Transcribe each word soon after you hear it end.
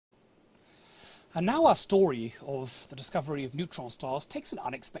And now our story of the discovery of neutron stars takes an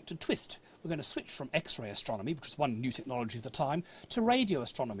unexpected twist. We're going to switch from X-ray astronomy, which was one new technology of the time, to radio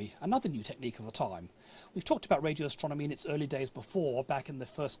astronomy, another new technique of the time. We've talked about radio astronomy in its early days before, back in the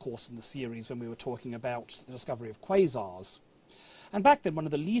first course in the series when we were talking about the discovery of quasars. And back then, one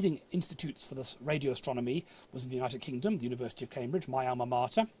of the leading institutes for this radio astronomy was in the United Kingdom, the University of Cambridge, my alma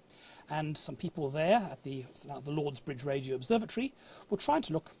mater. And some people there at the Lord's Bridge Radio Observatory were trying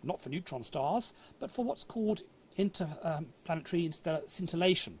to look not for neutron stars, but for what's called interplanetary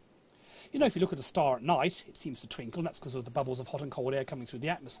scintillation. You know, if you look at a star at night, it seems to twinkle, and that's because of the bubbles of hot and cold air coming through the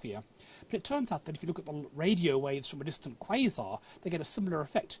atmosphere. But it turns out that if you look at the radio waves from a distant quasar, they get a similar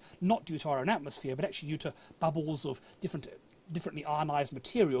effect, not due to our own atmosphere, but actually due to bubbles of differently ionized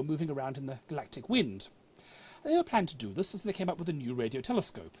material moving around in the galactic wind. They were planning to do this as they came up with a new radio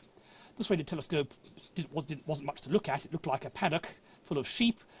telescope. This radio telescope wasn't much to look at. It looked like a paddock full of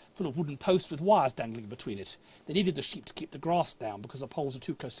sheep, full of wooden posts with wires dangling between it. They needed the sheep to keep the grass down because the poles are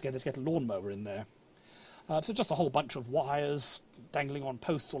too close together to get a lawnmower in there. So just a whole bunch of wires dangling on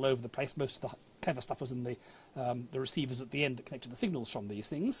posts all over the place. Most of the clever stuff was in the receivers at the end that connected the signals from these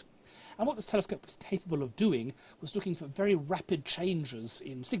things. And what this telescope was capable of doing was looking for very rapid changes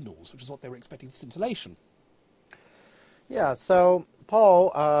in signals, which is what they were expecting for scintillation. Yeah, so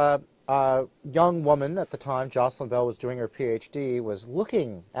Paul, a young woman at the time, Jocelyn Bell, was doing her PhD, was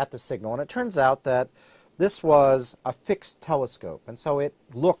looking at the signal, and it turns out that this was a fixed telescope, and so it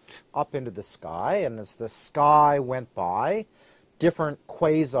looked up into the sky, and as the sky went by, different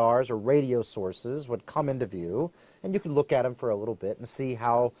quasars or radio sources would come into view, and you could look at them for a little bit and see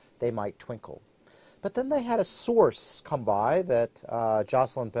how they might twinkle. But then they had a source come by that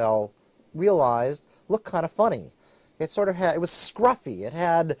Jocelyn Bell realized looked kind of funny. It sort of had, it was scruffy. It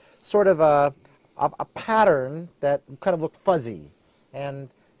had sort of a pattern that kind of looked fuzzy and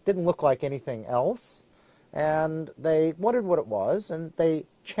didn't look like anything else. And they wondered what it was, and they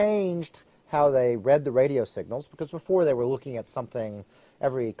changed how they read the radio signals, because before they were looking at something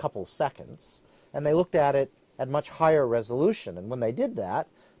every couple seconds, and they looked at it at much higher resolution. And when they did that,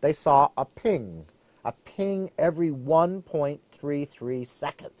 they saw a ping every 1.33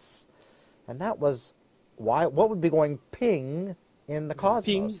 seconds. And that was why, what would be going ping in the cosmos?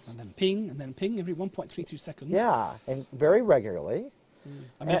 Ping, and then ping, and then ping every 1.33 seconds. Yeah, and very regularly.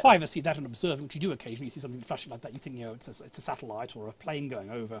 I mean, if I ever see that and observe, which you do occasionally, you see something flashing like that, you think, you know, it's a satellite or a plane going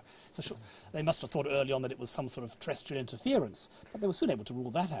over. So sure, they must have thought early on that it was some sort of terrestrial interference, but they were soon able to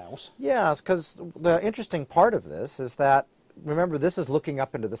rule that out. Yes, because the interesting part of this is that, remember, this is looking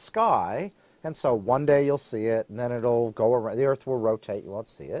up into the sky, and so one day you'll see it, and then it'll go around, the Earth will rotate, you won't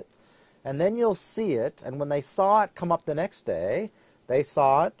see it, and then you'll see it, and when they saw it come up the next day, they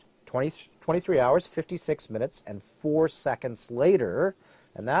saw it 23 hours, 56 minutes, and 4 seconds later,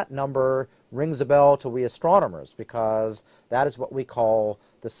 and that number rings a bell to we astronomers, because that is what we call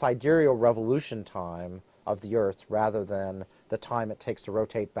the sidereal revolution time of the Earth, rather than the time it takes to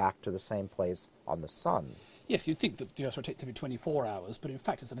rotate back to the same place on the Sun. Yes, you'd think that the Earth rotates every 24 hours, but in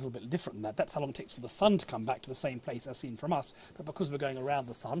fact it's a little bit different than that. That's how long it takes for the Sun to come back to the same place as seen from us. But because we're going around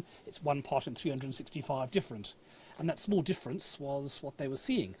the Sun, it's 1 part in 365 different. And that small difference was what they were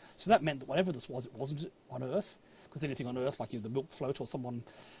seeing. So that meant that whatever this was, it wasn't on Earth, because anything on Earth, like, you know, the milk float or someone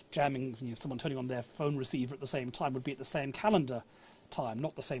jamming, you know, someone turning on their phone receiver at the same time, would be at the same calendar time,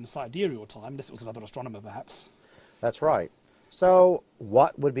 not the same sidereal time, unless it was another astronomer perhaps. That's right. So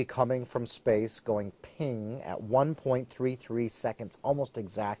what would be coming from space going ping at 1.33 seconds almost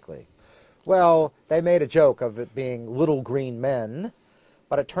exactly? Well, they made a joke of it being little green men,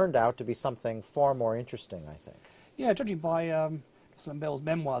 but it turned out to be something far more interesting, I think. Yeah, judging by Jocelyn Bell's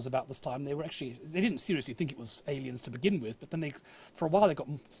memoirs about this time, they didn't seriously think it was aliens to begin with, but then for a while they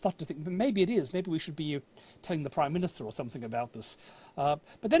started to think, maybe it is, maybe we should be telling the Prime Minister or something about this. But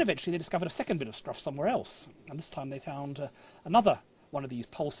then eventually they discovered a second bit of stuff somewhere else, and this time they found another one of these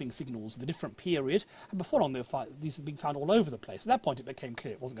pulsing signals at a different period, and before long these had been found all over the place. At that point it became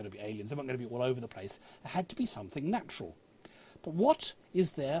clear it wasn't going to be aliens, they weren't going to be all over the place. There had to be something natural. But what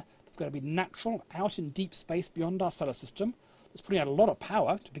is there that's going to be natural out in deep space beyond our solar system? It's putting out a lot of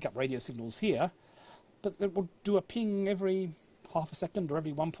power to pick up radio signals here, but it will do a ping every half a second or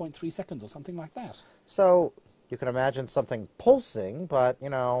every 1.3 seconds or something like that. So you can imagine something pulsing, but, you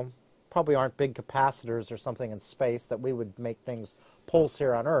know, probably aren't big capacitors or something in space that we would make things pulse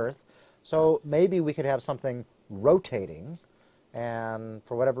here on Earth. So maybe we could have something rotating, and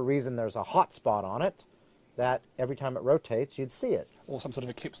for whatever reason there's a hot spot on it, that every time it rotates, you'd see it. Or some sort of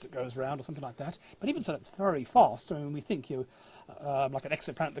eclipse that goes around or something like that. But even so, it's very fast. I mean, we think like an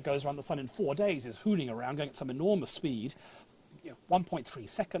exoplanet that goes around the Sun in 4 days is hooning around, going at some enormous speed. 1.3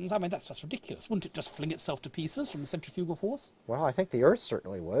 seconds. I mean, that's just ridiculous. Wouldn't it just fling itself to pieces from the centrifugal force? Well, I think the Earth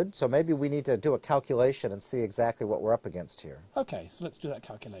certainly would. So maybe we need to do a calculation and see exactly what we're up against here. Okay, so let's do that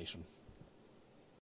calculation.